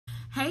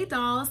Hey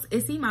dolls,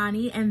 it's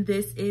Emani and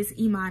this is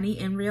Emani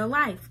in real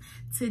life.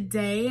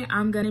 Today,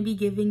 I'm gonna be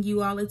giving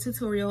you all a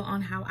tutorial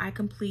on how I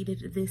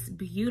completed this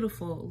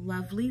beautiful,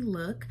 lovely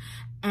look.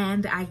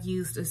 And I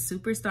used a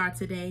Superstar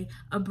today,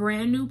 a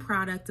brand new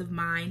product of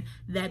mine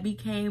that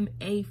became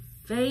a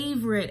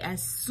favorite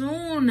as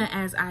soon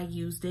as I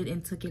used it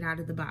and took it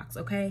out of the box,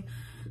 okay?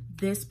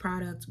 This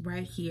product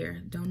right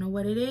here, don't know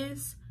what it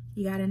is?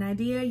 You got an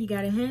idea? You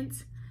got a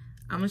hint?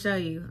 I'm gonna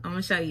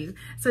show you.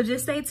 So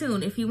just stay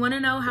tuned. If you wanna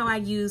know how I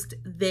used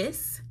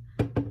this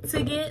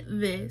to get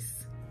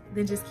this,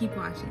 then just keep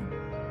watching.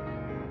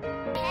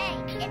 Hey,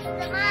 it's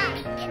the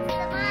mic, it's the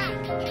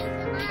mic,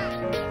 it's the mic.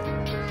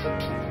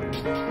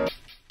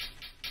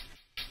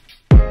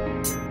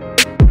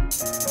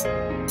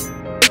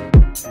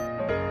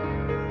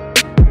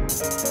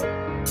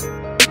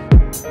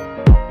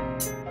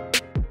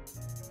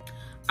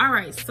 All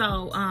right,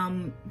 so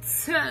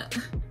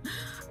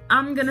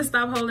I'm gonna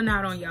stop holding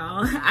out on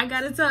y'all. I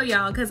gotta tell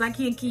y'all because I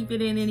can't keep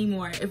it in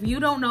anymore. If you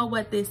don't know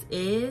what this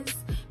is,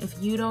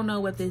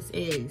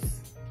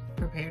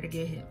 prepare to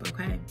get hip,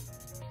 okay?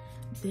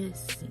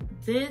 This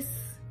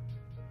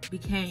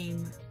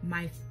became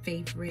my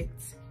favorite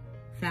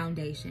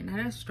foundation. Now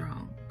that's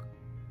strong,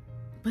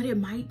 but it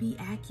might be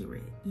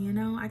accurate, you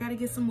know? I gotta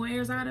get some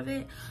wears out of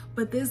it,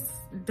 but this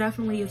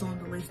definitely is on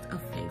the list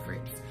of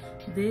favorites.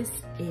 This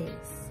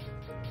is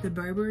the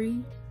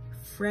Burberry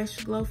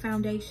Fresh Glow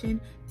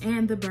Foundation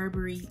and the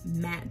Burberry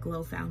Matte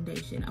Glow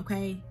Foundation,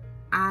 okay?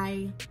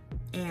 I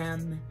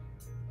am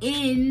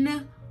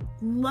in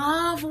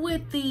love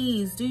with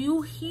these. Do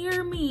you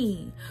hear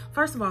me?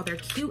 First of all, they're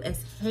cute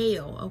as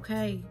hell,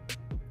 okay?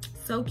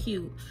 So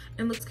cute.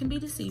 And looks can be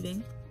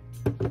deceiving.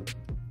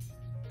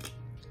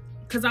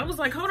 Cause I was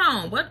like, hold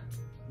on, what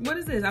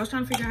is this? I was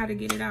trying to figure out how to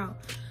get it out.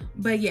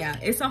 But yeah,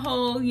 it's a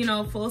whole, you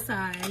know, full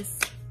size.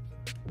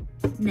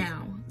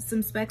 Now,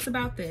 some specs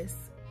about this.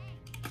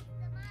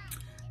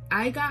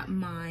 I got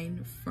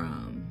mine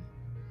from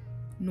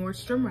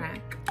Nordstrom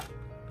Rack.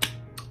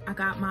 I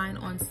got mine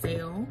on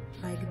sale.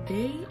 Like,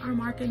 they are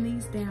marking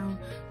these down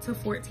to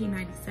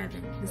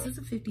 $14.97. This is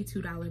a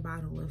 $52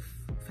 bottle of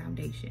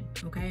foundation,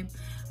 okay?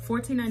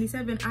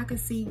 $14.97, I could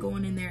see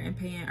going in there and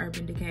paying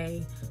Urban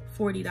Decay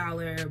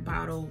 $40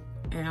 bottle,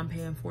 and I'm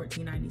paying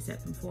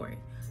 $14.97 for it.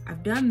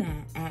 I've done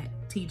that at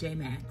TJ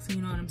Maxx,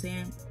 you know what I'm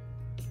saying?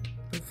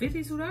 For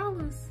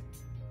 $52,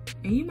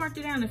 and you marked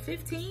it down to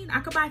 15, I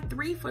could buy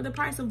 3 for the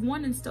price of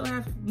 1 and still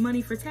have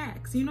money for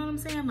tax. You know what I'm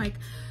saying? Like,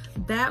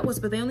 that was,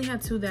 but they only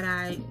had 2 that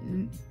I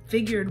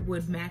figured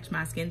would match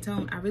my skin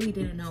tone. I really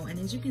didn't know. And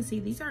as you can see,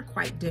 these are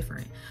quite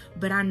different,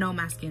 but I know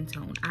my skin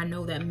tone. I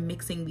know that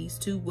mixing these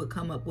 2 would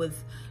come up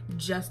with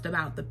just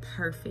about the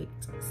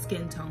perfect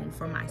skin tone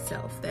for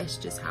myself. That's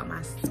just how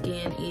my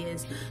skin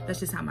is. That's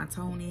just how my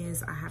tone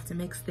is. I have to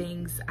mix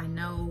things. I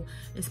know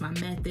it's my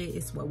method.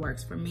 It's what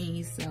works for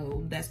me.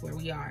 So that's where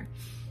we are.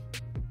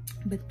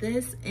 But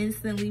this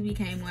instantly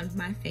became one of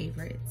my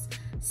favorites.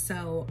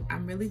 So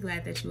I'm really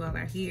glad that you all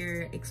are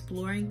here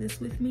exploring this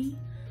with me.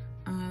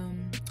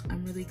 I'm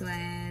really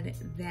glad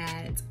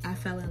that I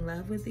fell in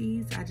love with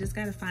these. I just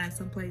gotta find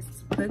some place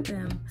to put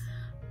them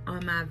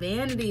on my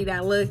vanity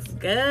that looks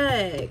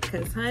good.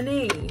 Cause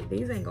honey,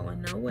 these ain't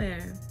going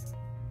nowhere.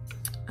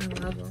 I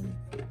love them.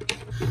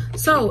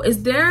 So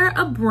is there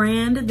a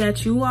brand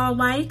that you all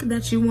like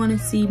that you wanna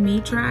see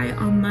me try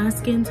on my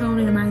skin tone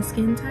and my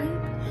skin type?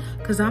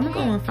 Cause I'm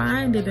gonna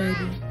find it,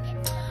 baby.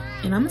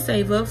 And I'm gonna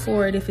save up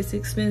for it if it's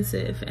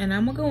expensive. And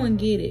I'm gonna go and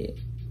get it.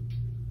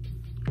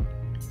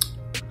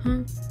 Huh?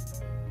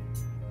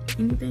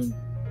 Anything?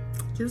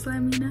 Just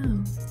let me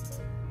know.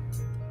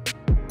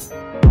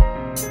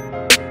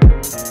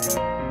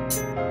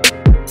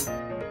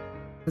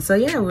 So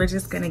yeah, we're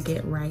just gonna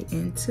get right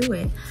into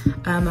it.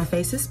 My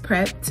face is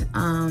prepped,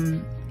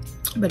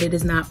 but it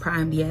is not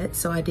primed yet.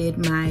 So I did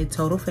my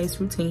total face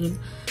routine.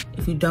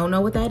 If you don't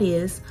know what that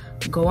is,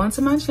 go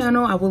onto my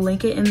channel. I will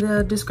link it in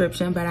the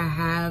description, but I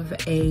have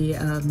a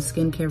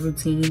skincare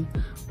routine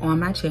on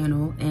my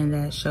channel, and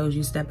that shows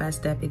you step by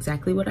step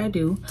exactly what I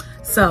do.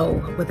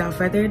 So without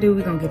further ado,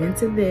 we're gonna get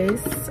into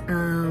this.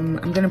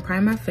 I'm gonna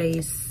prime my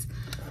face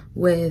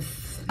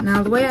with,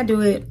 now the way I do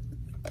it,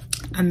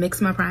 I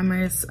mix my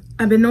primers.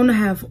 I've been known to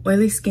have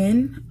oily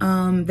skin.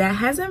 That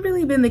hasn't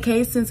really been the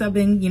case since I've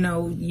been, you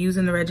know,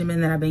 using the regimen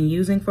that I've been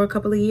using for a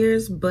couple of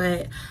years,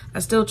 but I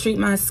still treat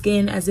my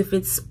skin as if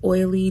it's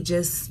oily,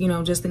 just, you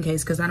know, just in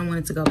case, because I don't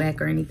want it to go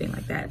back or anything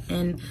like that.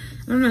 And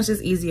I don't know, it's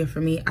just easier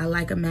for me. I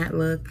like a matte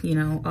look, you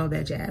know, all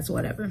that jazz,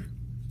 whatever.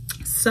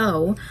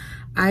 So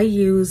I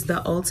use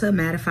the Ulta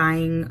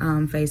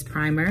Mattifying face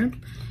primer.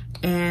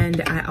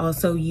 And I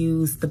also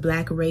use the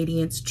Black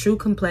Radiance True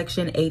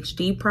Complexion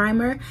HD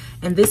primer.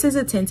 And this is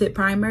a tinted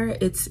primer.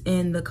 It's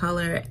in the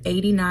color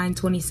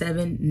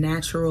 8927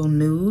 Natural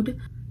Nude.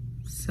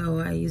 So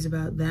I use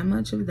about that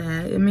much of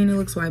that. I mean, it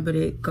looks white, but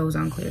it goes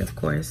on clear, of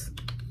course.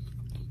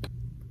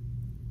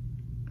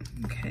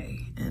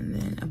 Okay, and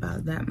then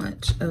about that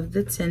much of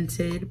the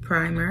tinted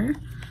primer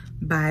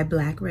by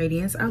Black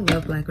Radiance. I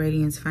love Black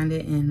Radiance. Find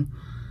it in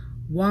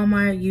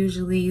Walmart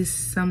usually,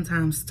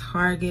 sometimes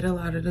Target a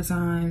lot of the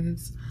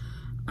times,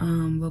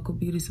 local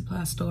beauty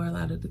supply store a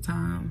lot of the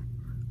time.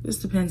 This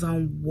depends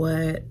on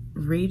what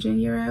region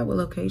you're at, what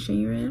location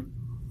you're in.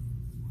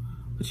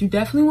 But you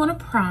definitely want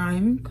to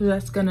prime, because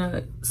that's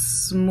gonna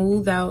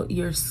smooth out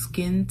your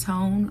skin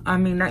tone. I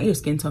mean, not your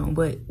skin tone,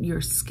 but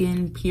your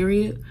skin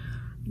period.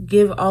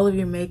 Give all of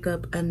your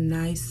makeup a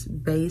nice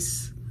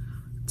base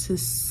to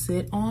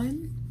sit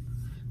on.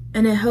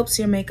 And it helps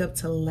your makeup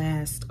to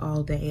last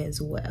all day as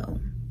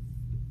well.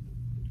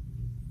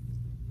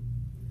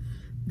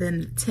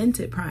 Then the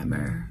tinted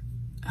primer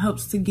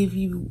helps to give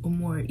you a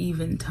more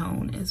even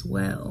tone as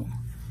well,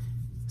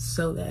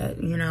 so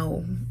that, you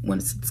know,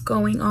 once it's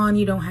going on,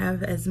 you don't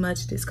have as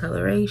much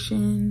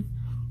discoloration.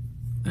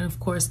 And of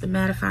course, the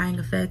mattifying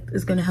effect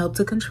is going to help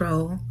to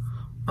control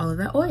all of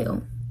that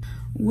oil.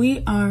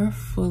 We are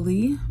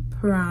fully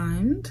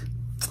primed.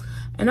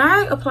 And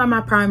I apply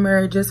my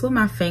primer just with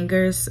my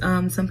fingers.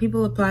 Some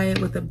people apply it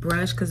with a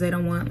brush because they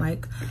don't want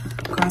like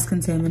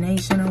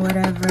cross-contamination or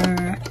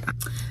whatever.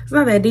 It's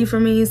not that deep for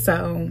me,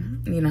 so,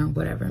 you know,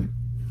 whatever.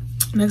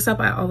 Next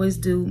up, I always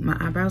do my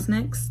eyebrows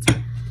next.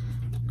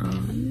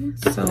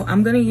 So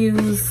I'm gonna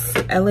use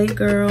LA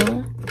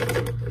Girl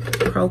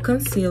Pro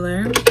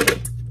Concealer.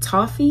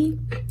 Toffee,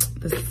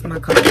 this is my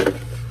color.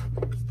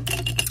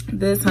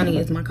 This, honey,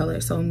 is my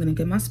color. So I'm gonna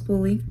get my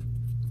spoolie.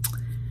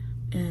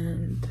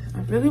 And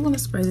I really want to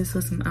spray this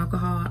with some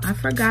alcohol. I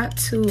forgot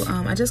to,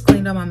 I just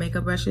cleaned all my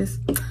makeup brushes.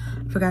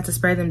 Forgot to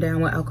spray them down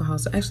with alcohol.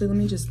 So actually, let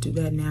me just do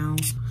that now.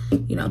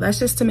 You know, that's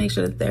just to make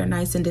sure that they're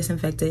nice and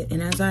disinfected.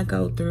 And as I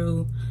go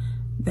through,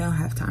 they'll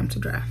have time to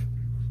dry.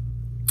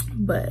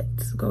 But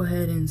go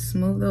ahead and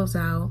smooth those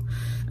out.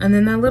 And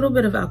then that little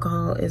bit of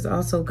alcohol is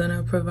also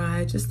gonna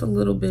provide just a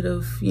little bit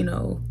of, you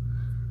know,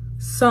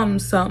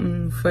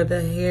 something for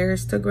the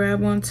hairs to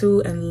grab onto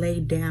and lay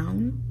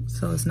down.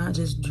 So it's not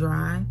just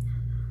dry.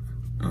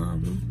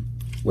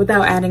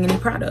 Without adding any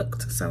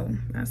product, so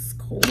that's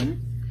cool. And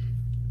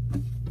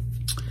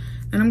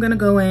I'm gonna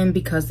go in,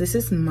 because this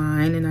is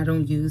mine and I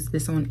don't use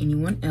this on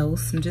anyone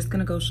else, I'm just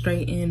gonna go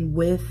straight in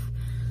with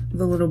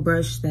the little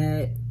brush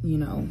that, you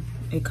know,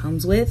 it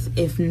comes with.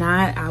 If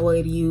not, I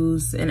would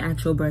use an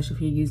actual brush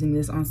if you're using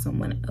this on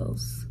someone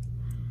else,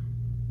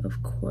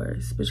 of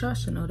course. But y'all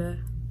should know that.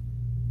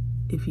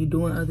 If you're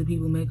doing other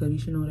people's makeup, you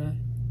should know that.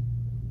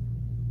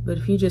 But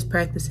if you're just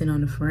practicing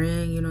on a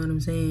friend, you know what I'm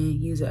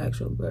saying, use an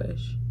actual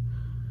brush.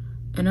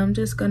 And I'm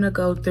just gonna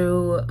go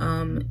through,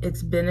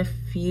 it's been a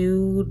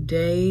few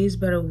days,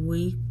 about a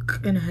week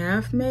and a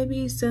half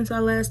maybe, since I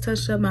last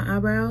touched up my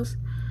eyebrows.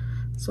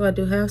 So I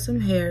do have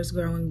some hairs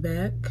growing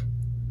back.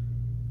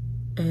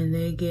 And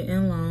they're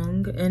getting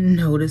long and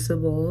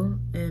noticeable.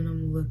 And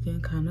I'm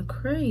looking kind of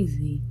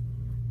crazy.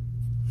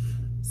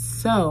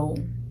 So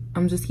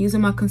I'm just using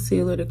my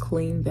concealer to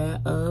clean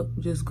that up.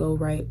 Just go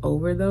right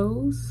over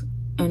those.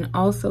 And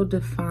also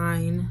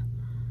define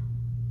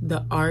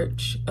the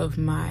arch of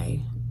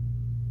my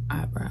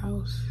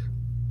eyebrows.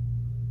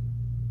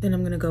 Then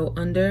I'm gonna go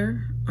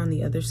under on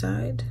the other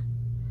side.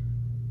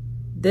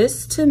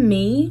 This, to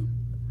me,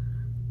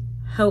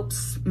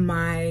 helps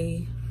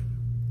my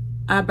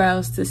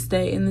eyebrows to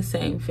stay in the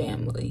same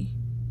family.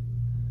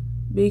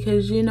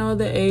 Because you know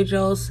the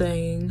age-old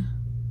saying,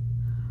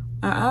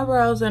 our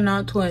eyebrows are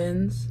not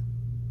twins.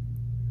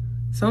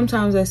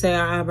 Sometimes they say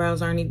our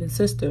eyebrows aren't even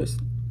sisters.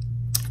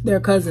 They're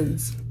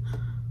cousins.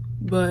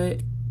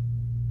 But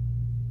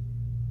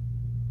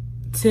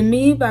to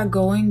me, by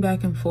going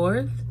back and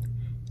forth,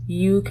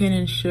 you can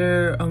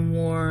ensure a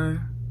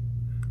more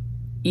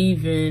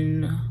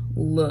even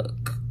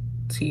look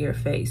to your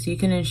face. You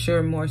can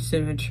ensure more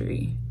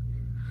symmetry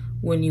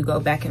when you go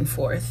back and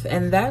forth.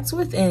 And that's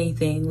with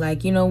anything.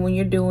 Like, you know, when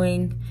you're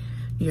doing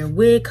your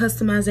wig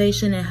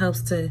customization, it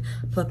helps to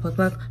pluck, pluck,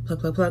 pluck, pluck,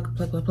 pluck, pluck,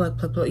 pluck, pluck, pluck,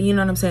 pluck, pluck. You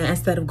know what I'm saying?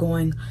 Instead of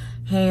going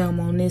ham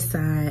on this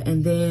side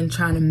and then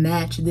trying to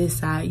match this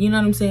side. You know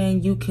what I'm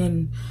saying? You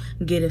can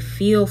get a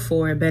feel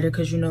for it better,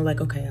 because you know, like,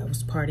 okay, I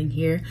was parting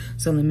here,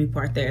 so let me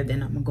part there,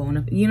 then I'm going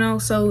up, you know?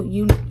 So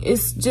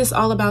it's just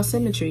all about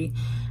symmetry.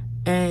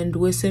 And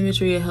with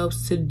symmetry, it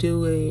helps to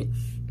do it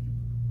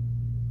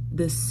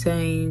the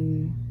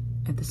same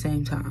at the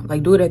same time.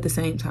 Like, do it at the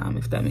same time,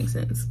 if that makes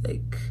sense.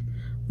 Like,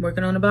 I'm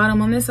working on the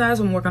bottom on this side,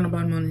 so I'm working on the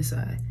bottom on this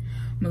side.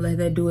 I'm gonna let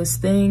that do its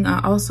thing.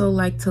 I also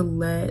like to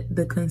let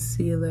the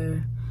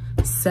concealer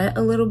set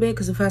a little bit,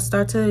 because if I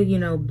start to, you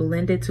know,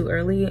 blend it too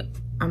early,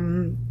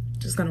 I'm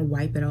just gonna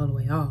wipe it all the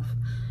way off.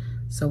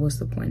 So what's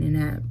the point in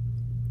that?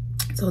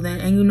 So then,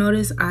 and you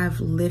notice I've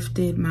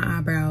lifted my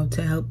eyebrow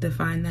to help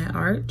define that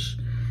arch.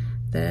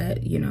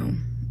 That, you know,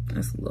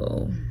 that's a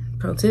little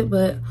pro tip.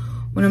 But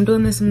when I'm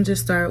doing this, I'm gonna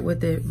just start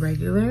with it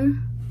regular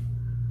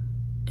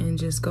and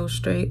just go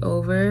straight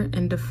over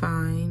and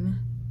define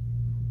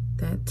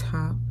that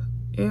top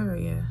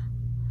area.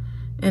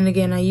 And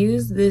again, I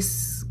use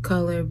this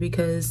color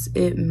because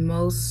it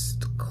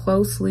most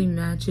closely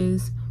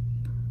matches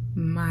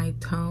my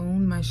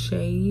tone, my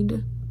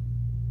shade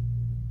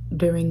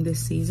during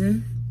this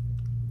season.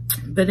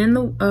 But in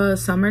the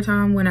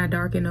summertime, when I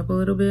darken up a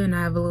little bit and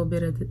I have a little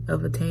bit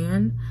of a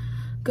tan,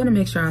 I'm gonna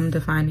make sure I'm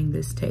defining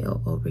this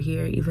tail over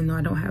here, even though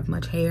I don't have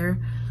much hair,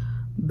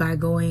 by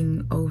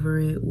going over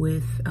it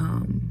with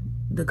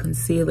the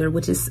concealer,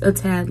 which is a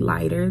tad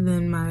lighter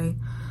than my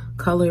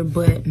color,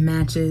 but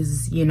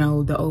matches, you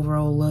know, the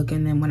overall look.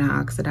 And then when I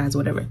oxidize,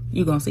 whatever,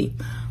 you're gonna see.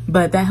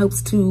 But that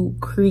helps to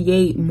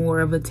create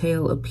more of a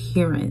tail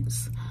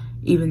appearance.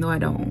 Even though I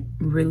don't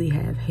really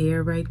have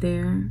hair right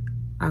there,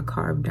 I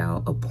carved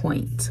out a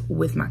point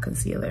with my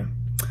concealer.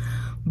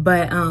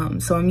 But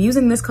so I'm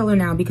using this color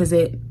now because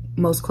it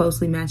most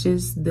closely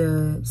matches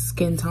the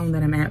skin tone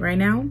that I'm at right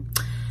now.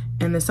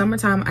 In the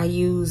summertime, I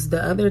use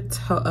the other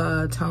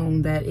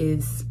tone that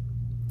is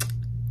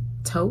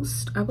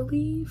Toast, I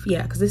believe.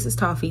 Yeah, because this is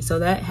Toffee, so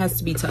that has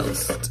to be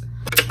Toast.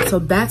 So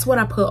that's what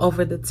I put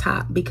over the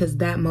top because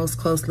that most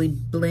closely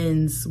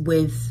blends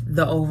with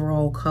the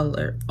overall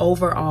color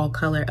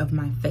of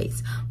my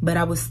face. But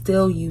I would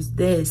still use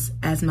this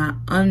as my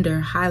under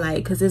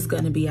highlight because it's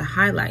going to be a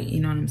highlight, you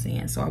know what I'm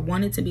saying? So I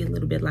want it to be a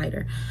little bit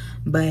lighter.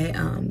 But,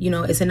 you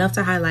know, it's enough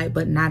to highlight,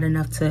 but not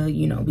enough to,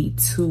 you know, be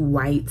too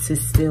white to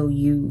still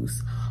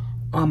use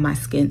on my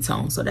skin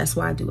tone. So that's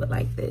why I do it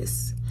like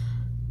this.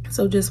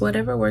 So just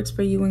whatever works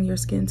for you and your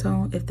skin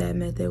tone, if that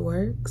method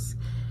works,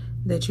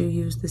 that you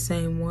use the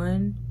same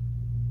one,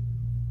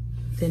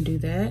 then do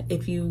that.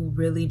 If you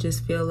really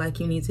just feel like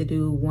you need to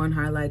do one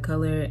highlight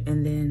color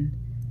and then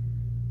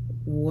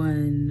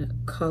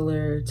one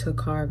color to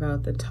carve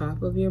out the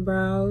top of your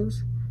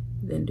brows,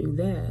 then do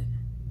that.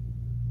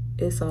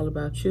 It's all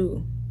about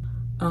you.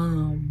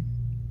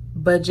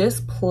 But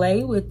just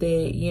play with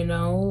it, you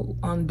know,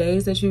 on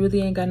days that you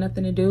really ain't got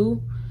nothing to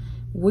do.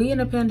 We in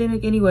a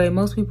pandemic anyway,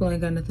 most people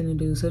ain't got nothing to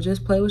do. So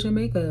just play with your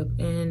makeup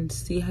and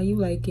see how you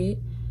like it.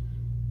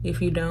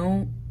 If you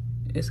don't,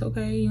 it's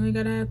okay. You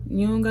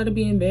don't gotta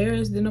be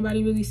embarrassed. Then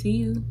nobody really see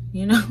you,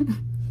 you know?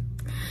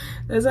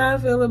 That's how I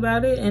feel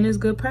about it, and it's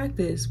good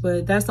practice.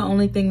 But that's the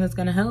only thing that's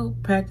gonna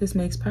help. Practice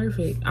makes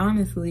perfect,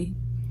 honestly.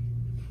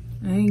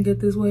 I ain't get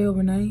this way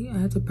overnight. I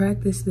had to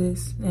practice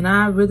this. And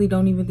I really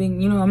don't even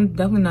think, you know, I'm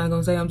definitely not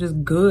gonna say I'm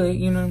just good,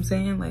 you know what I'm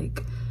saying?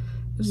 Like,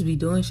 I just be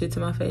doing shit to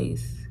my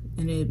face.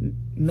 And it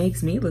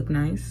makes me look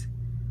nice.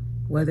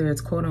 Whether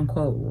it's quote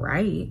unquote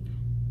right,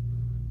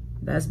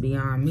 that's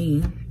beyond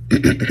me.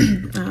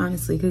 I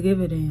honestly could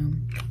give a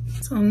damn.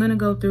 So I'm gonna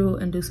go through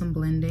and do some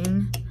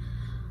blending.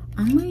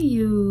 I'm gonna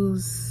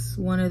use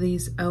one of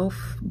these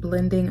e.l.f.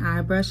 blending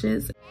eye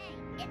brushes.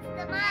 It's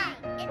the mind.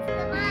 It's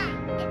the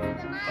mind.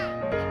 It's the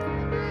mind. It's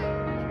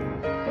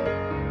the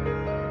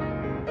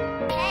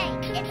mind.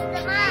 Hey, it's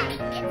the mind.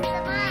 It's the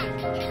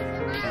mind. It's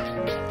the mind. It's the mind.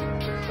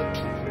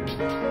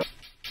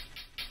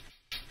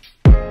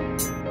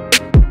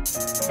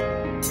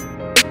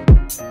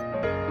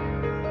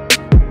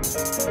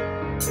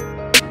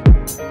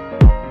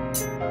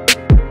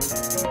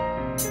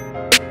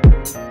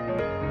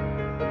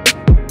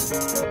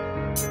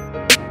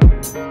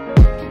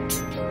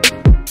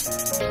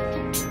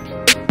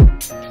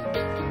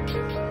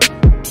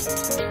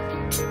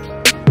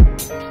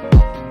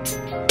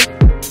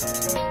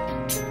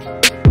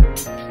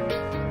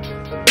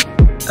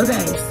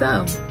 Okay,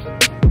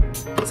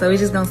 so we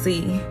just gonna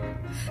see.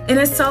 And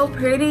it's so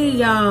pretty,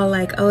 y'all.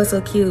 Like, oh, it's so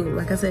cute.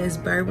 Like I said, it's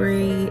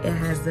Burberry. It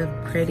has the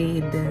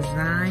pretty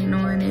design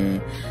on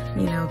it.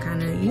 You know,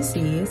 kind of, you see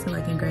it. So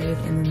like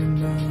engraved, and then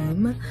the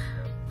name,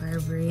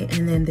 Burberry.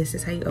 And then this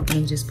is how you open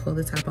it. You just pull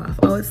the top off.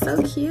 Oh, it's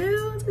so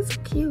cute. It's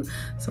so cute.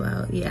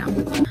 So, yeah.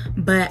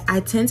 But I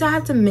tend to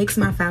have to mix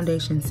my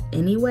foundations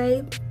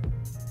anyway.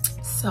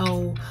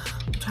 So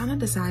I'm trying to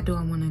decide, do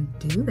I want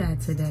to do that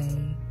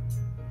today?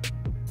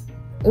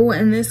 Oh,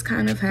 and this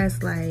kind of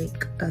has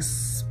like a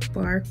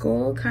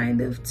sparkle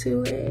kind of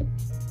to it,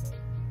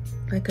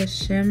 like a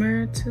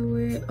shimmer to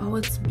it. Oh,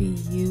 it's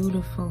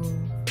beautiful.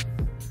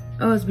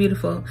 Oh, it's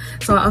beautiful.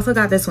 So I also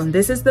got this one.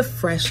 This is the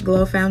Fresh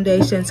Glow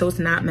foundation, so it's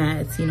not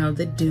matte. It's, you know,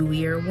 the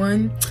dewier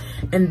one.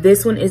 And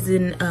this one is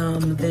in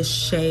the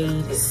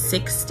shade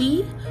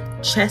 60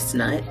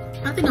 Chestnut.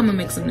 I think I'm gonna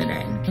mix them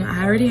today.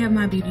 I already have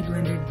my beauty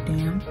blender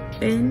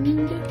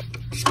dampened,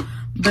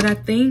 but I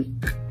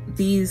think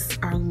these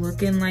are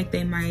looking like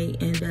they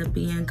might end up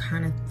being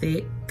kind of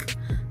thick.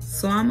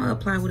 So I'm gonna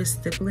apply with a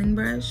stippling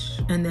brush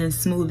and then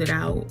smooth it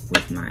out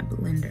with my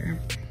blender.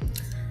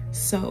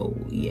 So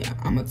yeah,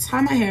 I'm gonna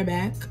tie my hair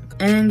back.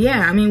 And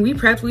yeah, I mean, we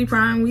prepped, we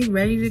primed, we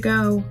ready to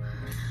go.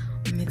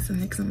 Mix them,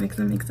 mix them, mix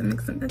them, mix them,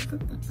 mix them, mix them.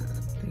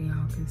 So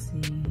y'all can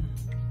see.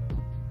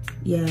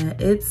 Yeah,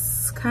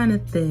 it's kind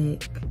of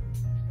thick.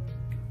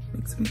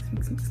 Mix, mix,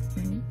 mix, mix,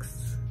 mix.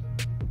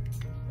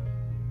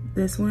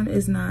 This one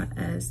is not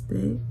as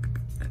thick.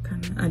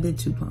 I did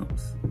 2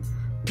 pumps.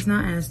 It's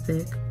not as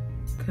thick.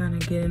 Kind of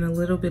getting a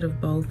little bit of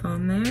both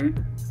on there,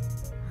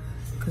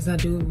 because I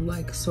do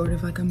like sort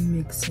of like a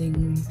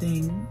mixing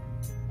thing.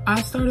 I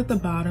start at the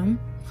bottom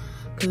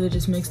because it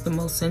just makes the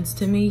most sense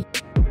to me.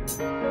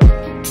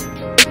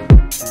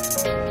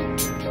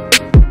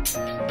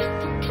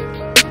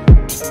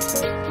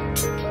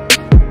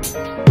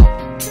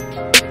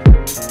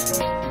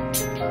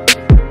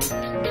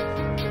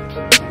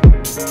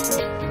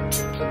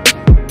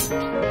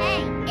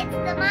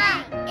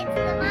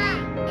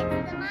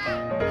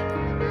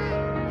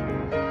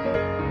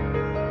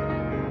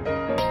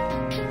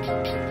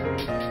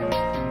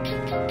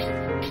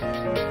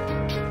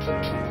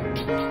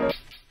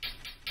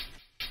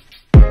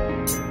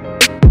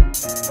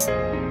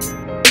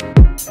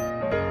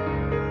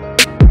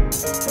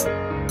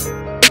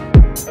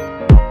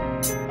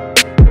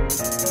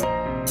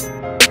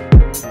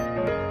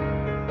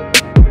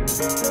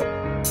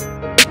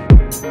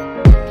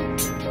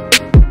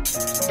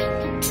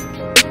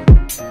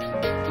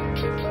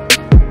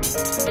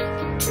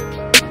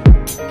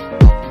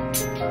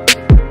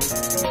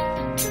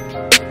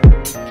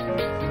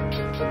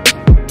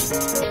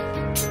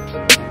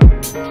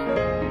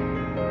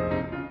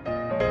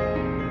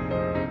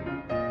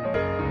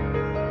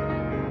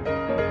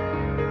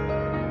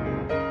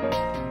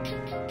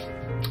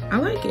 I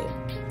like it.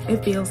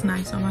 It feels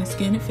nice on my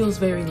skin. It feels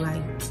very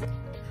light.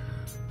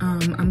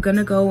 I'm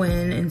gonna go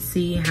in and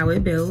see how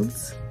it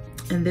builds.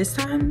 And this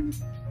time,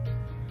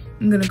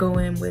 I'm gonna go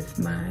in with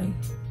my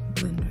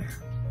blender.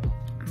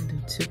 I'll do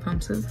 2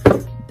 pumps of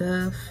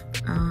the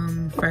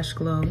Fresh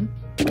Glow,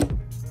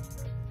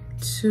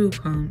 2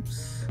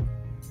 pumps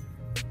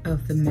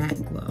of the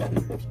Matte Glow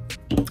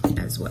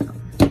as well.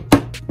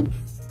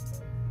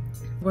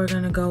 We're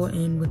gonna go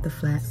in with the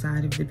flat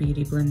side of the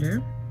Beauty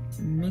Blender,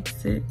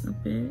 mix it a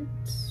bit.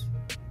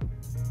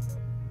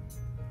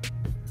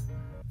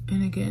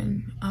 And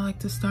again, I like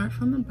to start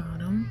from the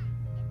bottom.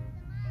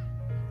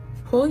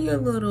 Pull your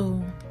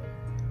little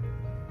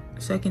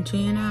second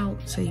chin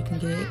out so you can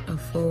get a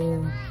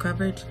full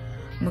coverage.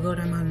 I'm gonna go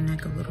down my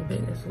neck a little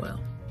bit as well.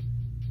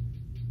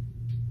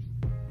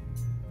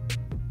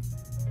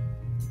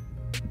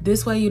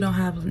 This way you don't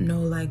have no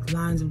like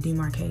lines of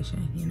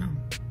demarcation, you know?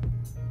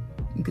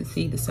 You can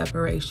see the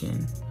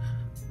separation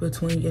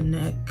between your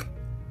neck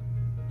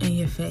and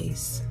your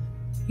face.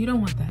 You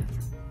don't want that.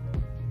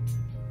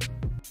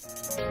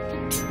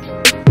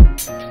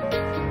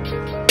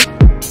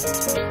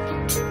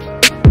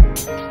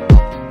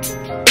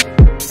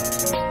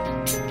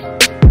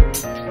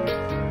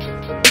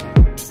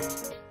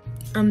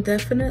 I'm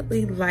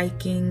definitely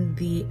liking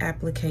the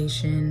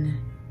application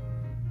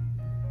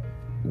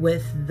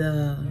with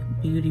the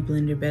Beauty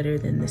Blender better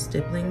than the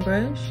stippling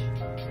brush.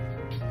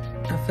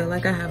 I feel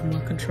like I have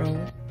more control.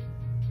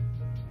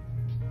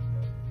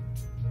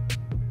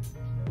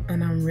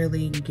 And I'm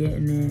really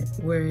getting it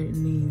where it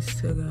needs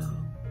to go.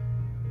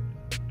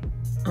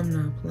 I'm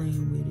not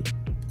playing with it.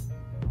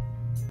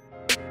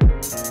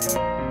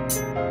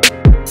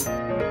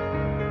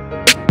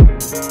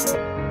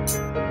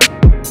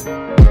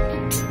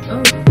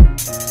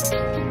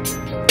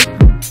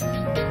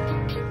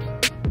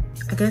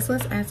 I guess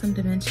let's add some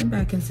dimension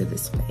back into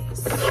this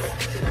space.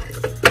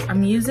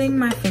 I'm using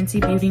my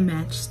Fenty Beauty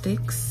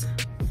MatchStix.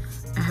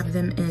 I have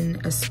them in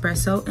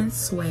Espresso and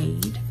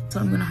Suede. So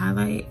I'm gonna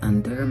highlight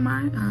under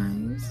my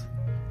eyes.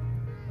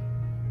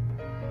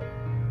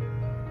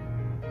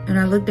 And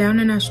I look down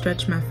and I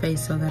stretch my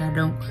face so that I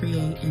don't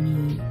create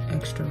any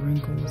extra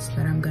wrinkles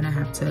that I'm gonna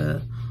have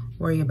to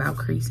worry about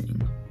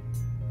creasing.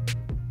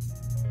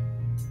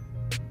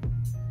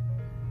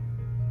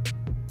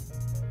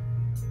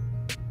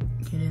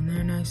 Get in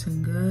there nice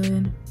and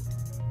good.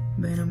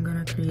 Then I'm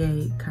gonna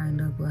create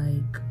kind of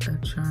like a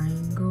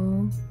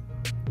triangle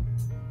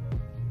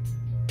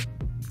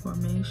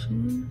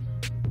formation,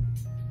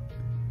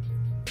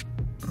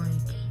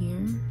 like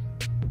here.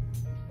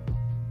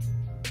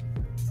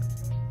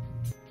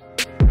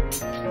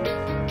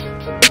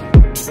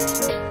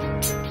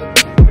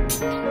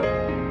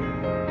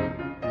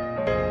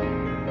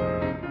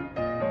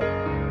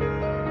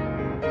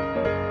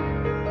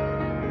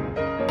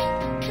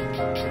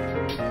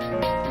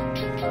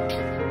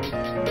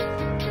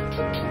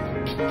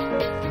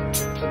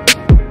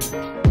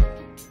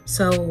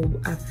 So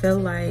I feel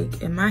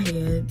like in my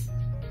head,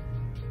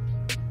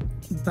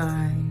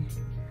 by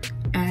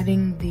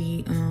adding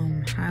the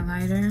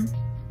highlighter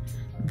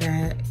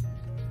that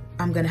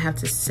I'm gonna have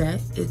to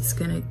set, it's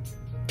gonna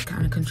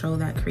kind of control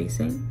that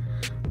creasing.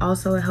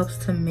 Also, it helps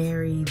to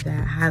marry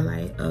that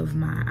highlight of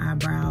my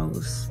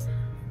eyebrows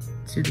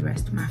to the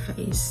rest of my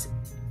face.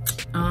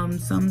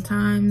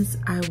 Sometimes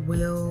I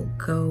will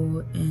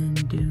go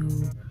and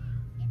do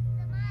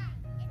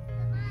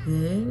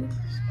this,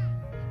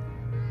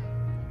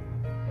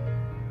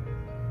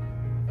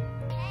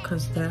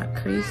 because that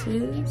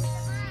creases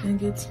and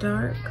gets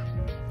dark.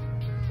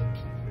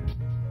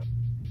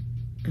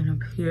 And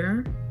up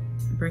here,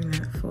 bring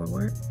that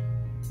forward.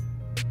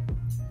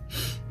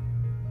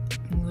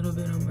 A little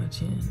bit on my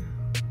chin.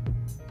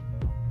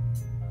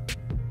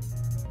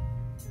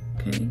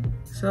 Okay,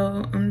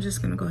 so I'm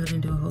just gonna go ahead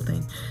and do a whole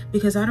thing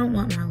because I don't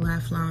want my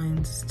laugh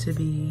lines to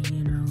be,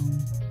 you know,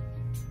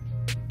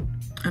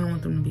 I don't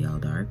want them to be all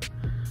dark.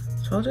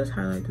 So I'll just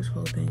highlight this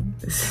whole thing.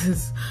 This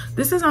is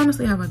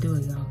honestly how I do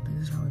it, y'all.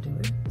 This is how I do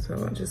it. So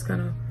I'm just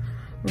gonna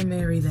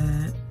marry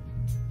that.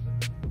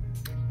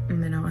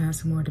 And then I'll add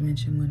some more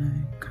dimension when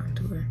I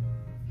contour.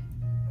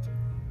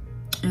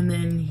 And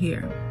then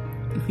here,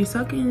 if you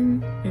suck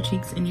in your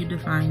cheeks and you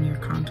define your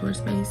contour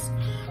space,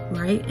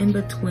 right in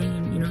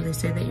between, you know, they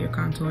say that your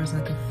contour is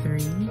like a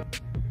 3.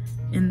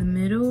 In the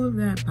middle of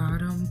that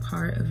bottom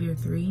part of your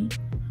 3,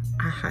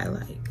 I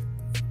highlight.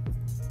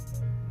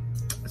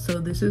 So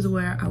this is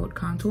where I would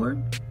contour.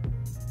 I'm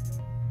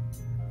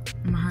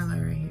gonna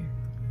highlight right here.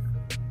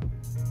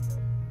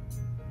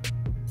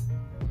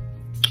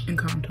 And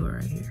contour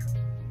right here.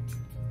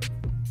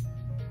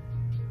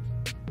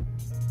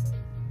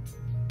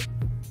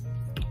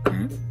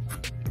 Okay.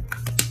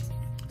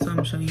 So I'm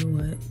gonna show you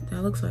what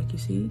that looks like, you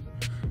see?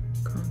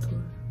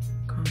 Contour,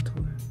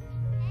 contour,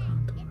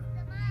 contour.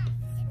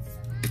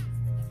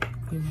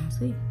 You wanna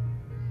see?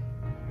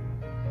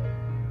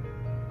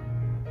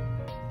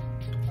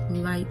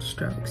 Light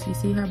strokes. You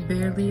see how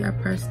barely I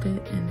pressed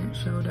it and it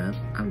showed up?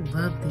 I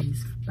love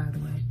these, by the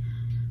way.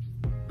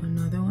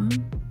 Another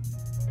one.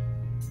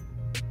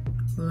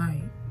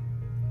 Light.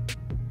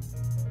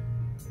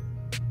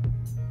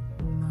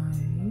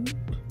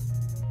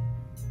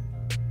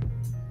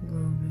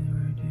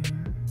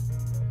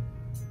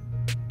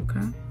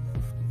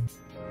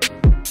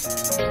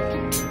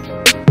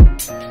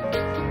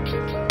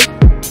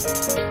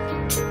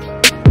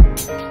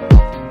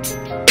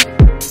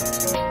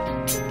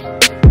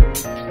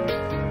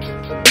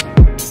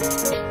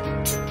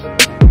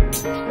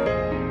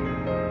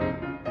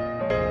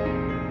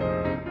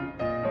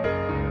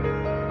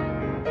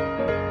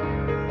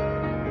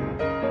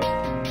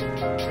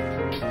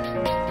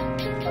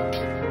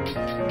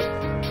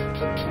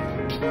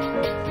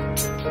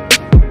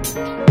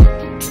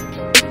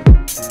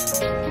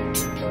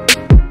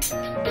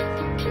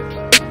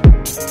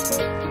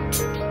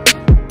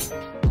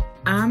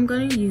 I'm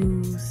gonna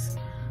use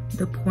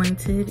the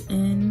pointed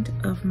end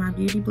of my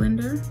beauty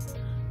blender,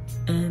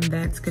 and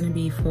that's gonna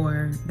be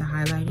for the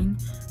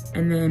highlighting.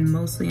 And then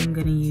mostly I'm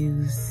gonna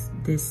use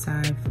this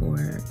side for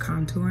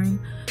contouring.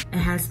 It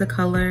has the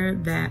color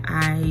that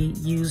I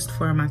used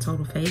for my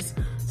total face,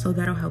 so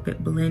that'll help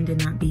it blend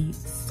and not be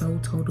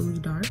so totally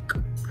dark.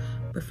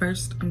 But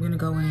first, I'm gonna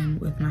go in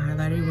with my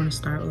highlighter. You wanna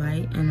start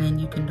light, and then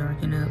you can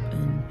darken up,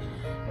 and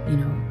you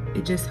know,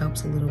 it just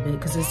helps a little bit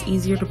because it's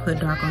easier to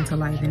put dark onto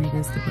light than it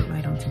is to put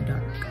light onto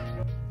dark.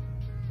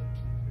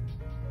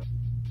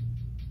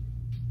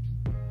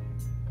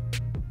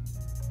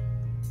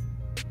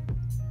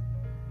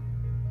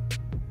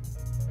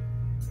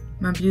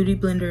 My beauty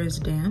blender is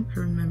damp,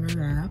 remember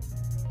that.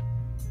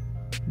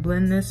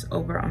 Blend this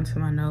over onto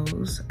my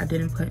nose. I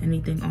didn't put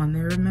anything on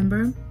there,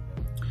 remember?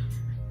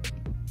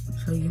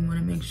 So you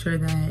wanna make sure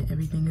that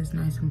everything is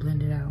nice and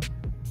blended out.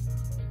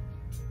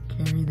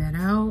 Carry that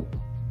out.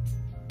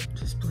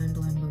 Just blend,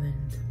 blend,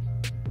 blend.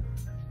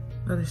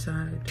 Other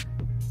side.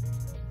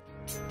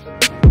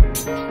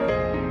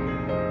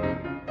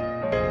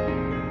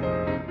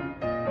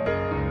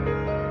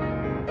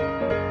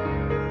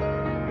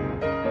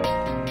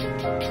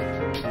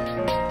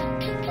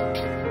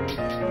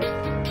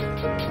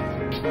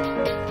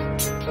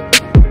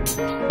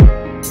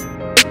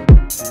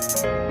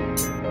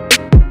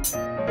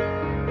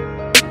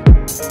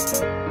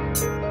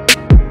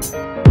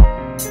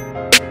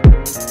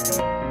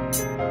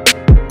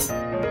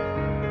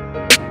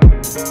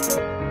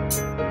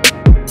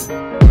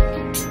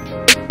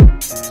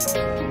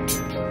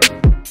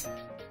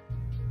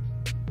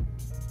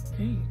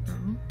 There you go.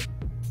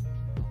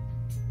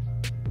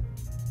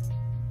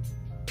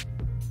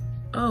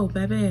 Oh,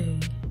 baby.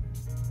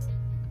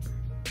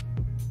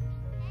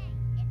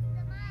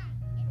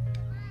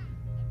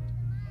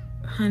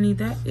 Honey,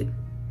 that is...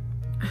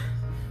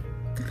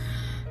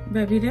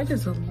 Baby, that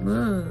is a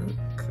look.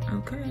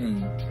 Okay.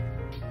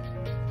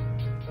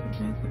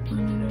 Back up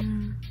under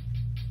there.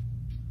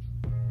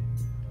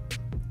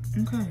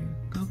 Okay,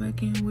 go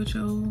back in with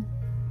your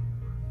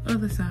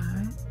other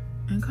side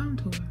and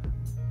contour.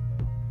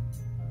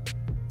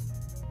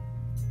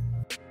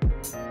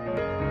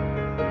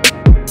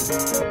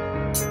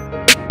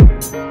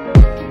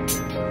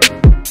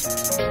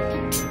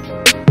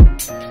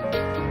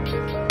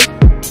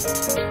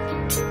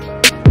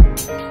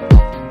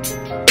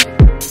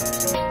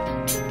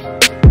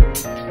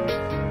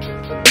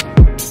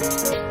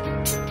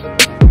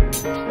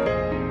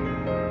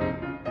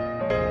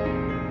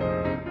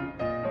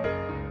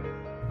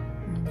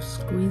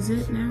 Squeeze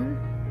it now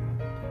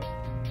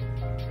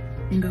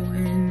and go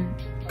in,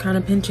 kind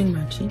of pinching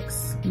my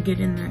cheeks, get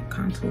in that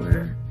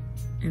contour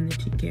in the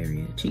cheek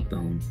area,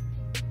 cheekbone.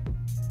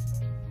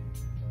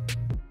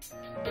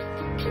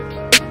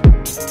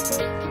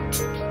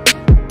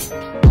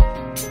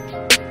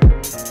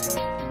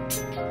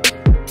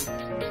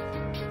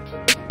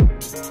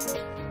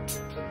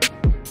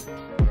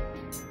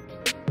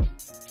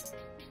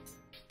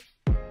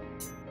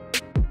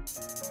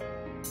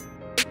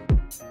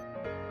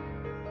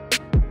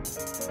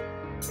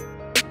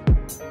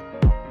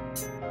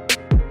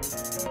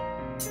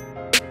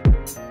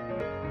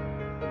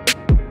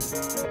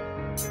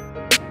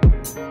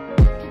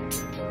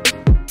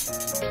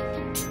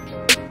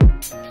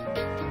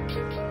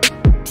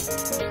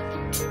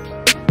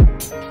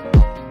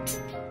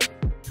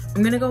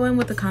 I'm gonna go in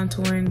with the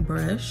contouring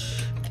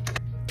brush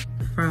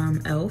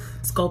from e.l.f.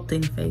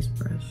 Sculpting Face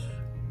Brush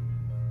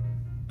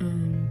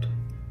and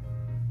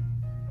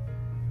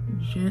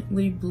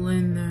gently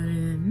blend that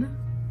in.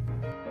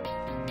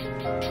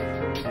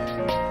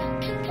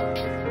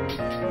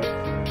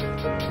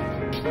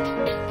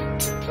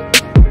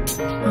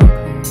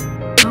 Okay.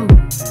 Oh,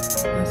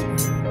 that's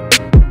better.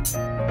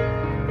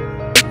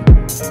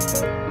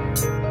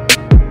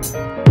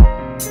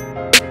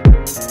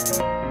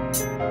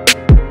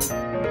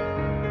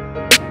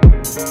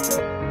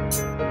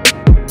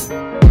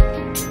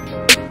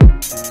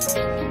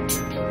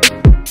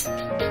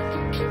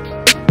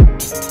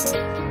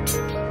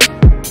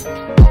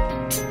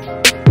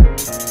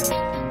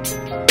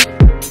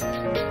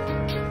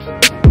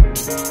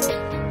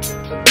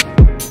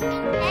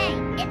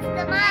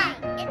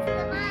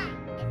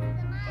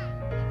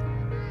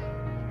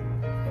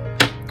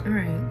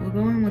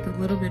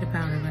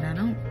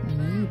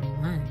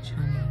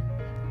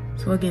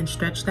 So again,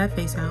 stretch that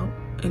face out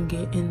and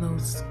get in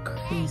those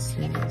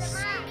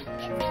creases.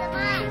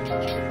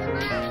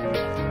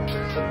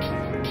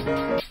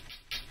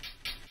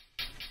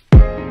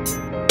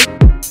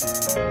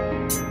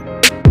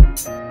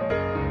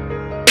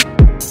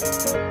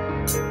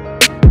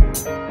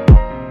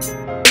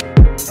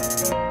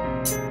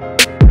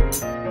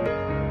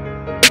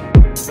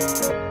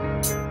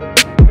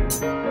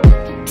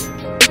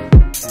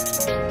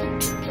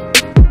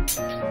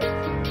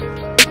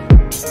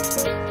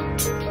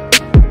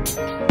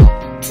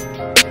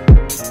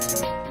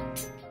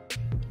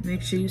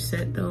 Make sure you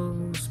set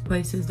those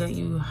places that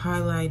you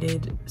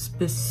highlighted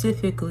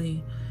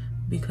specifically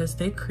because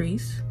they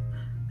crease.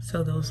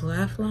 So those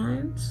laugh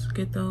lines,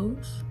 get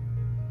those.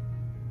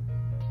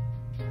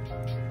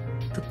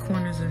 the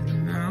corners of the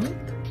mouth.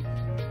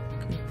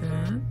 Get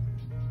that.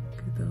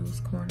 Get those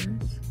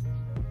corners.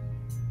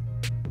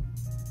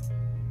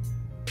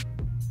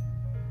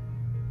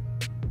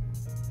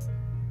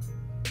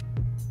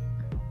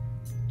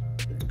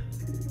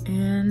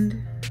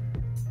 And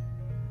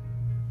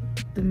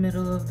the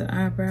middle of the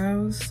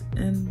eyebrows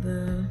and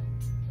the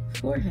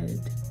forehead.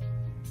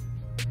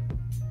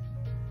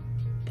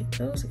 Get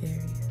those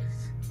areas.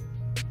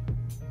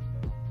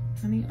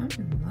 Honey, I'm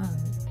in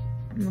love.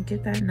 I'm gonna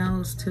get that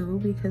nose too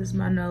because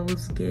my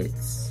nose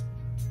gets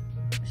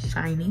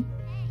shiny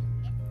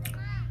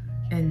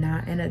and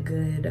not in a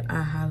good,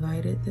 I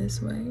highlight it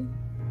this way,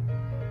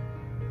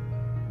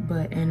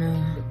 but in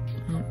an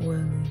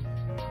oily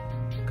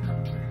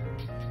kind of way.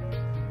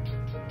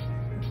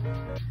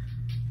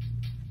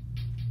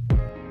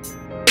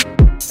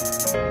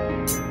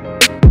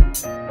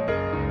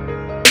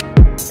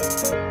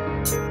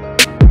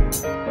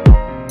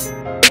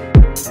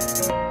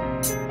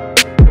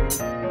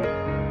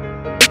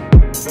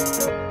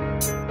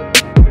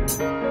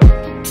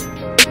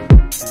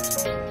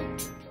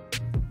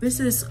 This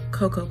is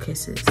Cocoa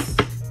Kisses.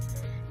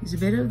 Use a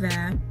bit of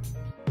that.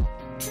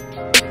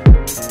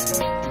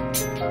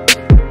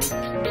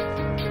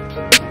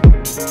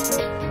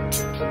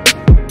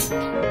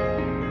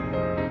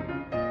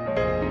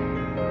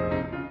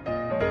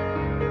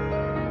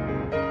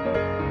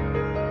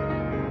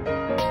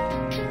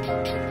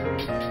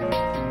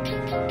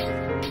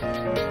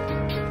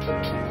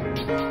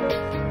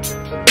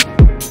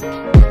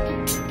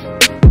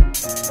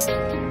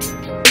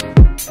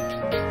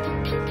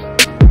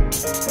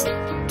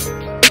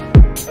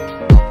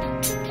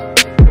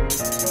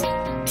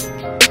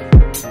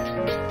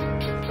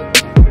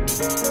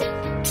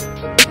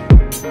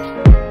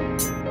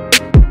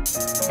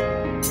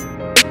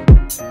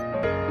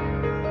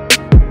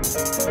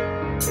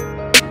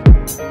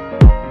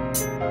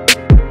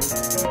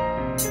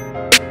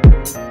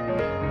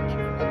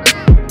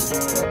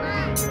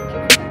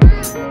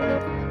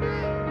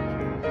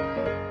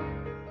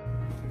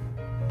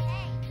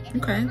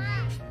 Okay.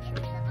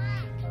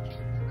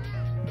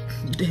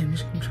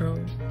 Damage control.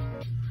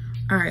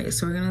 All right,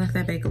 so we're gonna let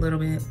that bake a little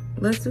bit.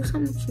 Let's do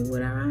something cute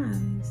with our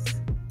eyes.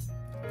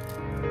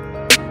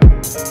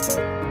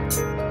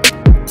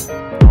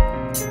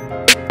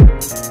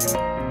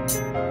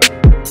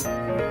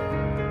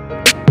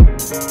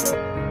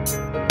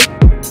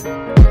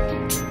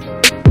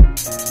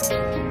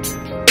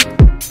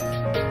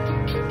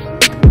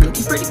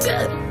 Looking pretty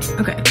good.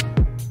 Okay.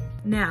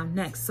 Now,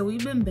 next, so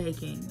we've been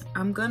baking.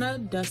 I'm gonna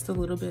dust a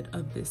little bit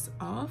of this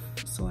off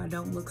so I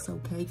don't look so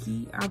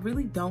cakey. I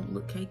really don't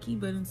look cakey,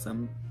 but in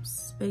some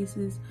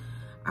spaces,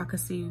 I can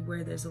see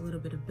where there's a little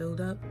bit of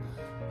buildup.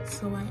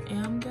 So I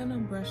am gonna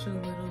brush a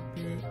little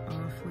bit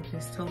off with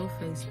this Total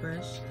Face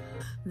brush.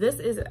 This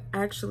is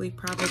actually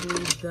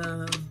probably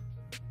the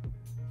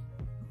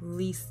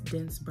least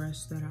dense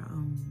brush that I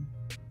own.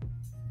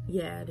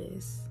 Yeah, it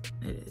is.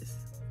 It is.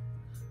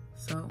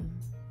 So,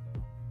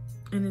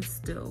 and it's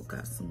still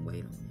got some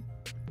weight on it.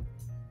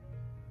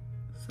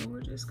 So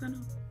we're just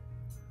gonna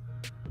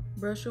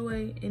brush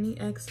away any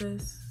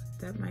excess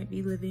that might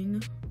be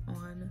living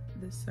on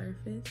the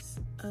surface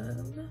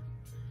of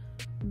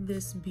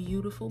this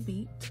beautiful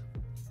beat.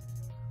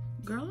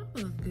 Girl,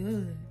 I look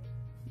good.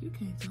 You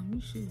can't tell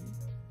me shit.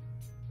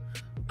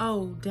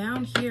 Oh,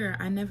 down here,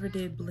 I never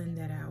did blend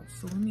that out.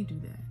 So let me do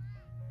that,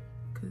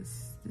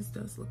 because this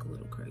does look a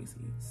little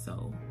crazy.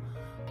 So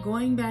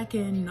going back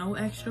in, no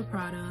extra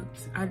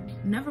product. I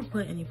never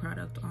put any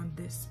product on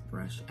this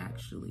brush,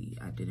 actually.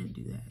 I didn't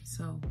do that.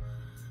 So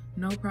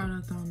no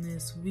product on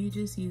this. We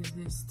just use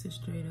this to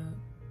straight up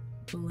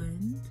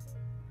blend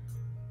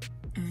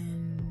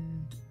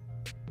and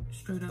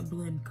straight up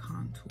blend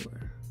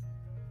contour.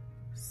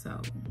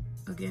 So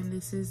again,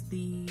 this is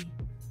the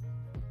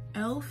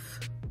e.l.f.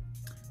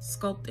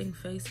 Sculpting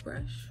Face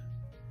Brush.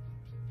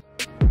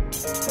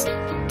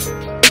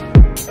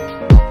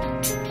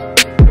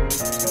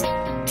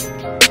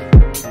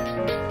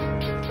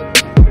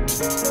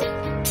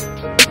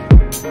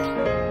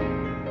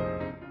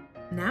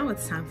 Now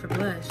it's time for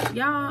blush.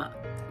 Y'all,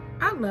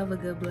 I love a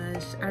good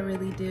blush. I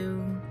really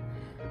do.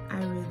 I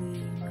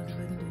really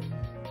motherfucking do.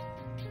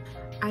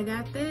 I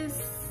got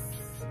this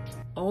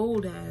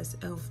old ass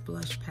e.l.f.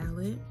 blush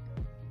palette.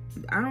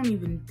 I don't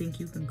even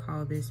think you can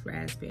call this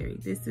raspberry.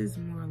 This is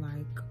more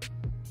like,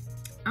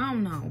 I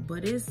don't know,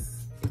 but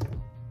it's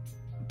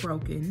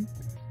broken.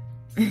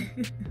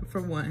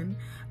 For one,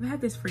 I've had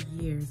this for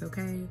years,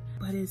 okay?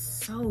 But it's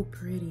so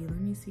pretty. Let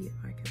me see if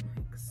I can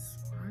like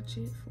swatch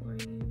it for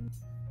you.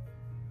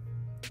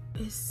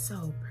 It's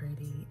so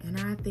pretty, and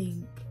I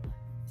think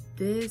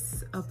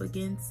this up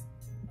against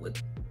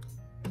what,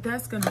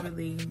 that's gonna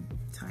really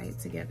tie it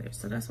together.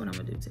 So that's what I'm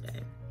gonna do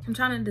today. I'm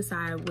trying to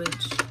decide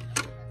which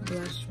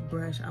blush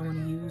brush I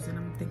want to use, and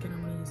I'm thinking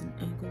I'm gonna use an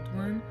angled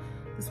one.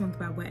 This one's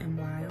by Wet n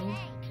Wild.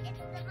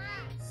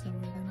 So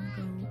we're gonna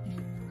go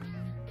in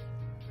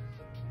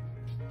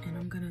and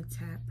I'm gonna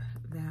tap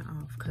that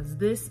off because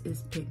this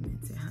is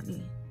pigmented,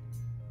 honey.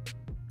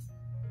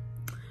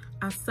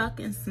 I suck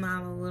and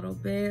smile a little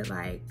bit,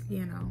 like,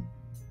 you know.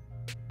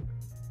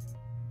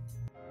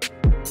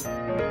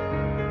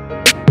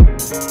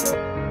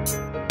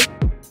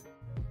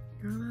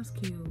 Girl, that's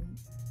cute.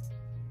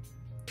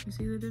 You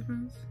see the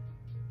difference?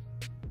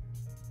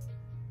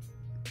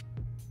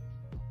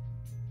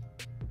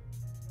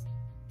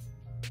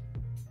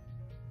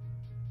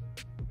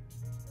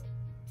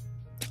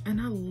 And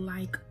I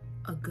like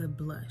a good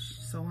blush,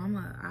 so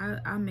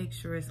I make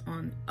sure it's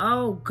on.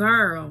 Oh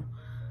girl,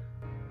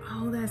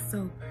 oh, that's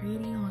so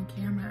pretty on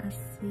camera. I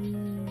see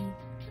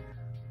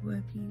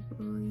what people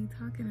are you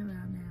talking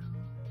about now.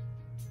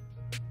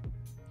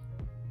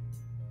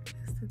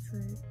 Just a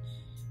touch.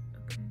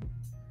 Okay,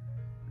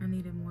 I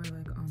need it more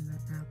like on the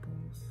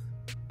apples.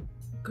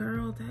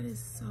 Girl, that is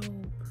so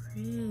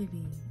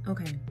pretty.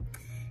 Okay,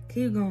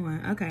 keep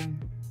going. Okay,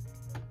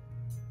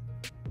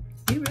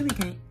 you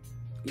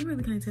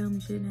really can't tell me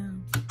shit now.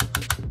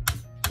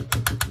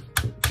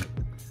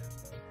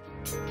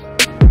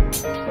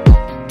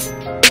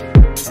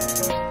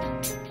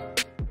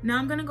 Now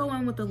I'm gonna go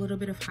in with a little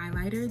bit of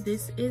highlighter.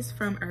 This is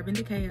from Urban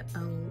Decay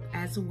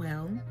as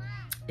well.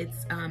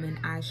 It's an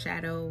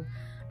eyeshadow.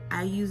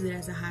 I use it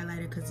as a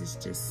highlighter because it's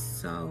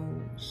just so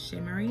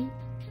shimmery.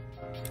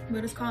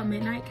 But it's called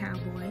Midnight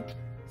Cowboy.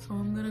 So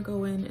I'm gonna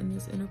go in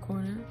this inner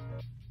corner.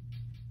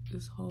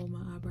 Just hold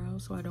my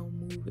eyebrows so I don't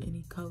move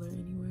any color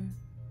anywhere.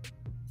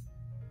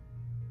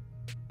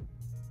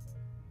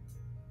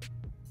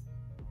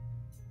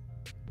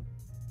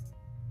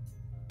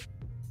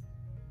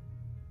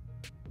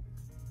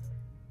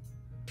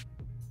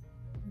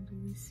 Do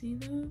we see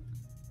that?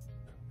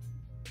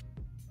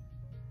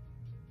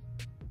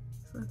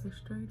 It's like a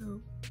straight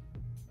up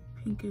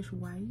pinkish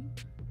white.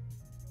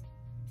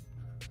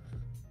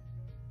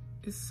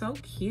 It's so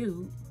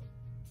cute.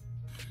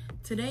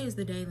 Today is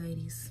the day,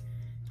 ladies.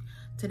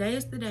 Today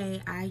is the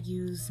day I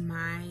use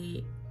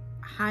my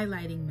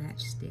highlighting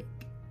matchstick.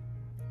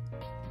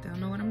 Don't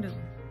know what I'm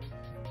doing.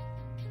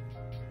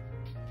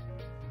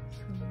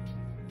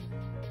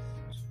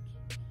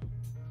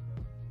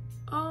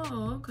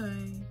 Oh,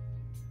 okay.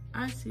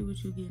 I see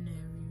what you're getting at,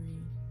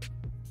 Riri.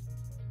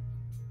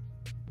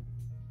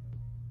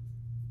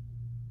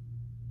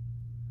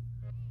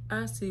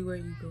 I see where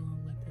you're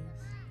going with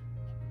this.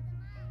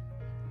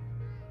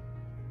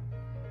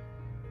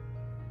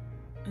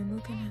 And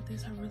looking at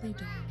this, I really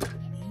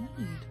don't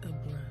need a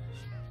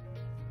brush.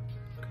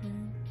 Okay.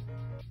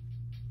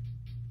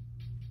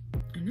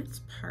 And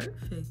it's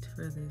perfect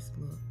for this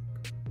look.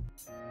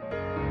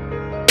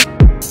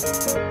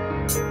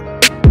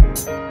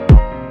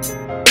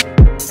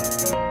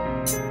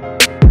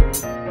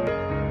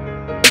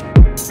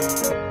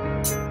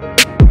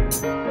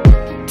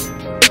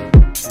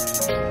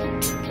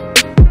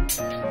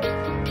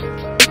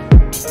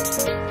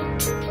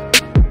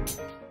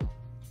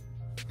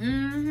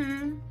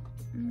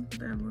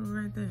 That little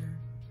right there.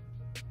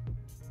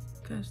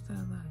 Catch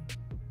that light.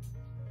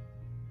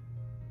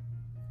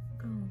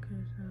 Go on,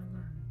 catch that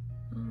light.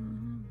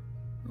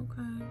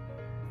 Okay.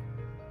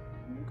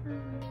 Okay.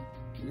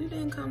 You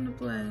didn't come to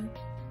play.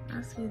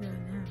 I see that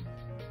now.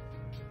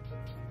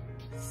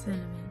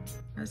 Cinnamon.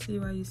 I see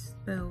why you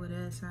spell with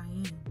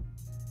S-I-N.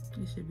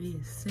 It should be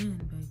a sin,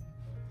 baby.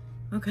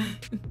 Okay.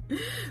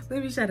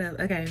 Let me shut up.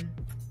 Okay.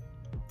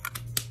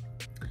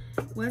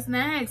 What's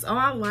next? Oh,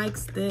 I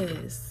likes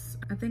this.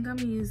 I think I'm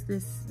gonna use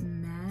this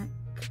MAC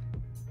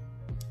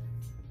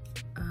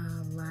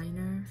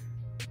liner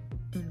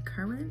in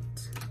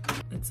Currant.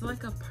 It's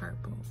like a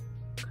purple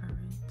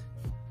Currant.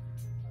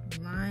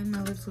 Line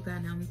my lips with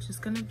that. Now I'm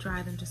just gonna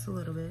dry them just a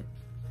little bit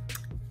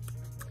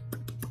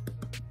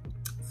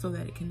so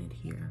that it can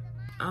adhere.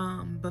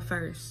 But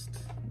first,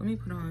 let me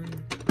put on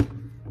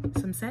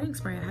some setting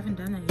spray. I haven't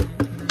done that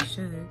yet, and I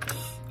should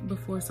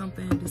before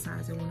something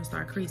decides it want to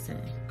start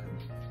creasing.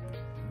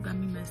 Got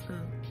me messed up.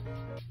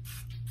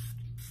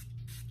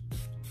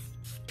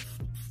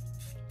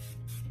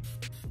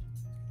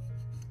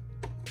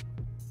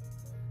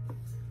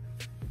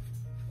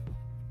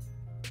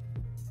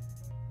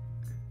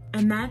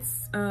 And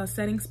that's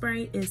setting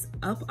spray is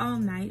Up All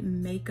Night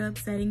makeup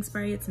setting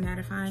spray. It's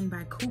mattifying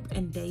by Coop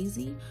and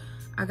Daisy.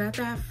 I got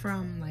that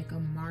from like a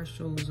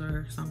Marshalls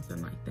or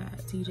something like that.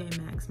 TJ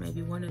Maxx,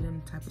 maybe one of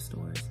them type of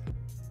stores.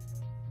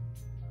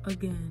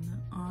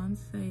 Again, on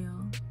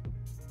sale.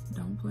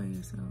 Don't play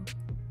yourself.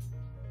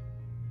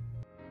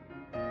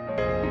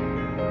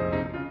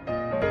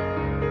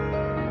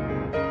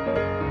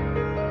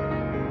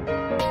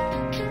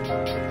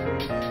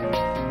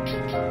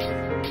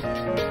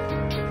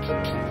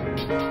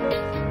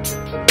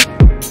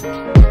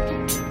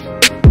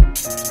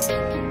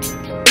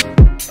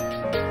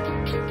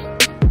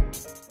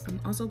 I'm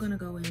also gonna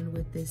go in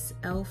with this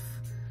e.l.f.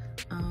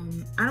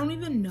 I don't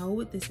even know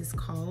what this is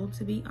called,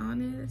 to be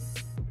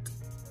honest,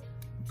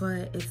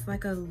 but it's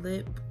like a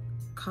lip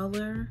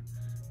color.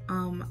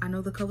 I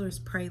know the color is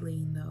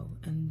Praline though,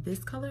 and this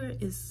color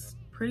is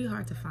pretty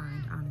hard to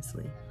find,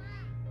 honestly.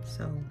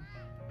 So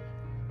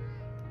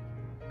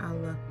I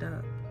looked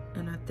up,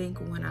 and I think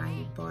when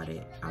I bought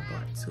it, I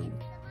bought two.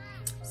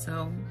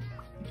 So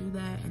do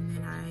that, and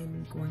then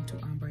I'm going to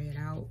ombre it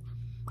out,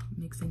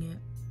 mixing it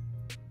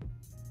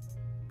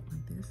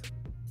like this.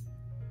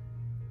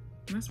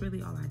 And that's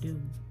really all I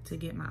do to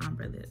get my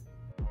ombre lip.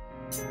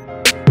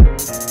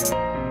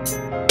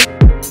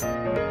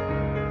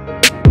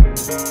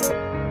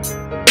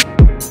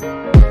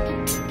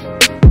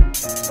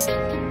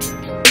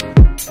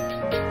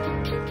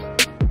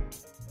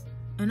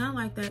 And I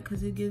like that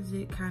because it gives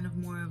it kind of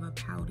more of a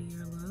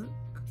poutier look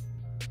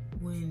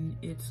when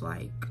it's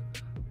like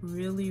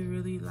really,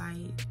 really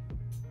light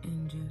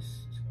and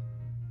just,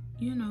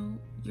 you know,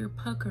 you're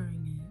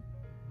puckering it.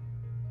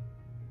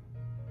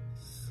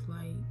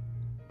 Slight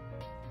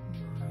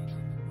line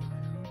on the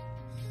bottom,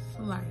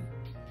 slight,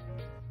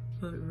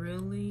 but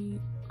really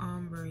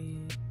ombre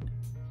it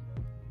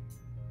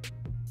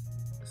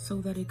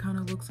so that it kind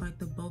of looks like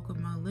the bulk of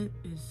my lip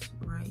is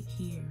right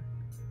here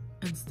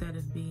instead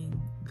of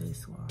being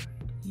this wide.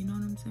 You know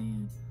what I'm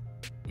saying?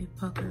 It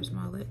puckers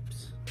my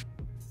lips.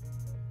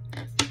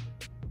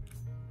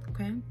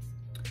 Okay,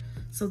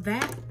 so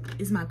that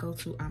is my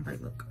go-to ombre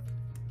look.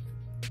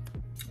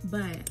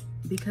 But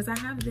because I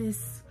have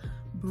this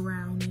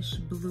brownish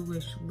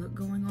bluish look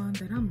going on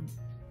that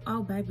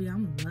oh baby,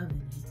 I'm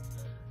loving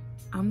it.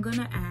 I'm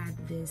gonna add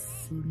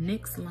this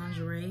NYX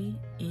lingerie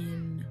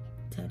in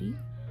Teddy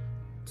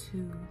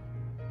to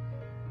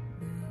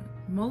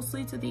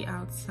mostly to the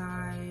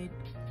outside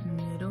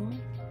middle.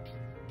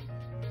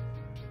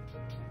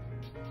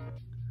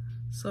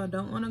 So I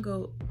don't want to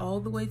go all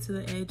the way to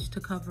the edge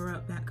to cover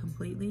up that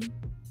completely,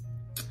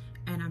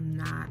 and I'm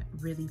not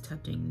really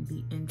touching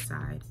the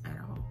inside at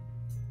all,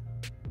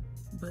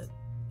 but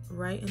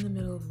right in the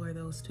middle of where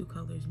those two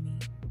colors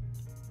meet.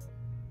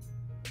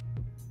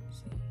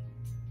 See?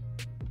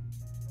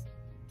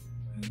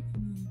 Right in the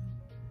middle.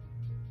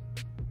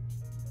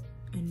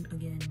 And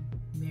again,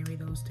 marry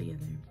those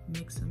together,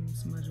 mix them,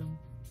 smudge them.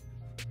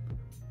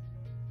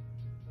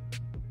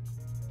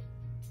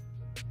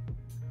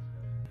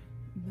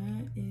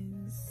 That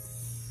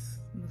is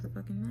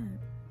motherfucking that.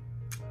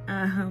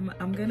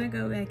 I'm gonna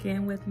go back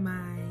in with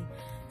my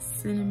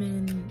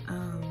Sinamon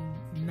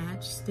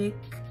MatchStix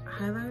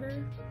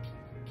highlighter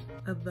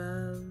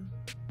above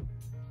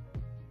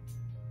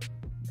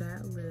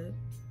that lip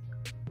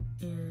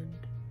and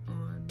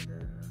on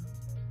the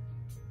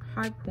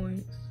high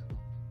points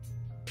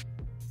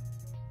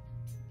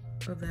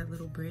of that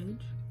little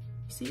bridge.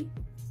 You see?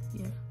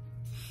 Yeah.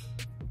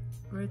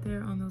 Right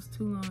there on those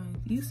two lines.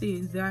 You see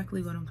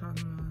exactly what I'm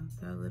talking about.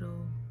 That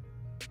little,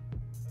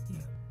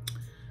 yeah.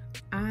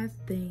 I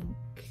think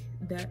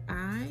that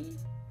I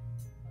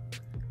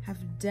have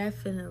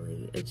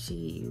definitely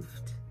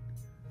achieved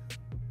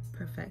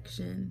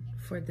perfection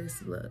for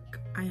this look.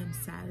 I am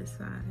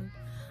satisfied.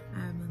 I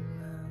am in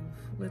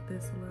love with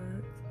this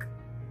look.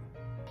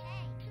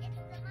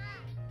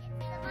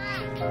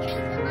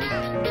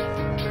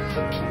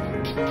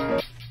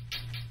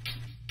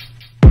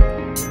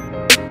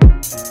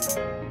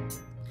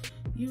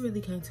 You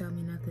really can't tell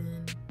me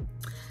nothing.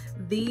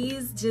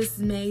 These just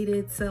made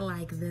it to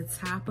like the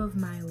top of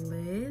my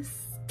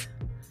list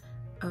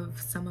of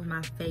some of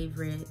my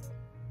favorite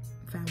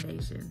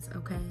foundations,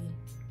 okay?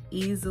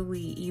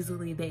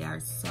 Easily, they are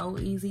so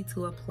easy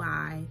to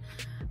apply.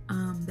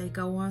 They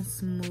go on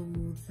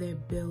smooth, they're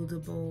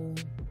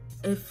buildable.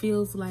 It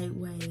feels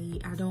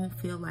lightweight. I don't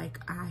feel like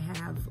I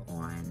have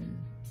on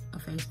a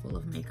face full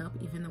of makeup,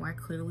 even though I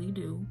clearly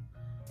do.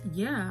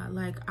 Yeah,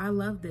 like I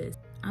love this.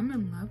 I'm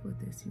in love with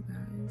this, you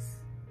guys.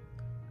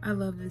 I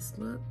love this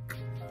look.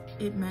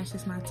 It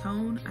matches my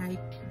tone. I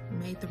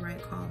made the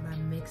right call by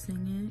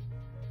mixing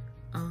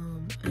it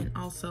and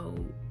also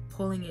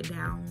pulling it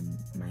down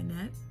my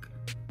neck.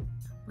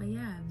 But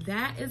yeah,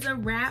 that is a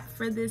wrap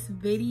for this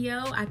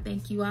video. I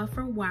thank you all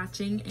for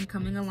watching and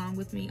coming along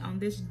with me on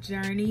this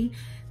journey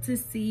to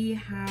see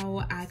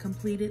how I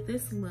completed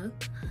this look.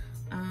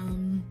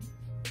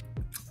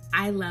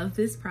 I love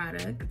this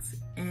product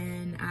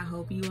and I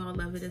hope you all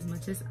love it as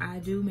much as I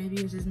do. Maybe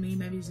it's just me,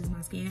 maybe it's just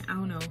my skin, I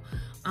don't know.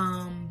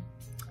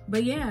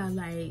 But yeah,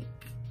 like,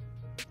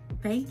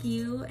 thank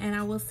you, and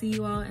I will see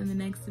you all in the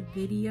next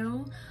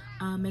video.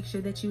 Make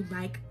sure that you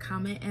like,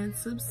 comment, and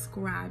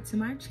subscribe to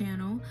my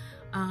channel.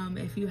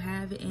 If you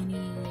have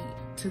any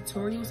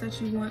tutorials that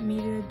you want me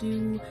to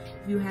do,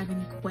 if you have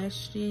any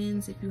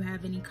questions, if you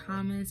have any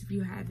comments, if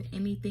you have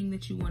anything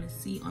that you want to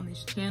see on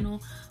this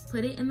channel,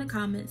 put it in the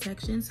comment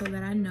section so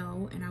that I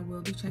know, and I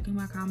will be checking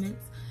my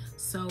comments.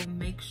 So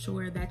make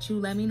sure that you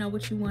let me know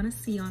what you want to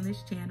see on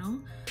this channel.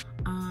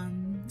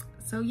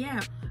 So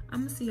yeah,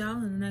 I'm gonna see y'all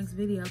in the next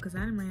video because I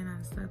done ran out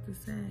of stuff to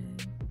say.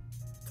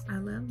 I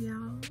love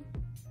y'all.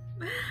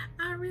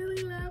 I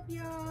really love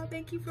y'all.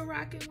 Thank you for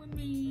rocking with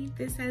me.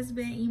 This has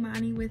been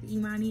Emani with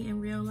Emani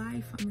in Real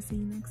Life. I'm gonna see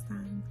you next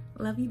time.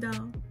 Love you,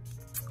 doll.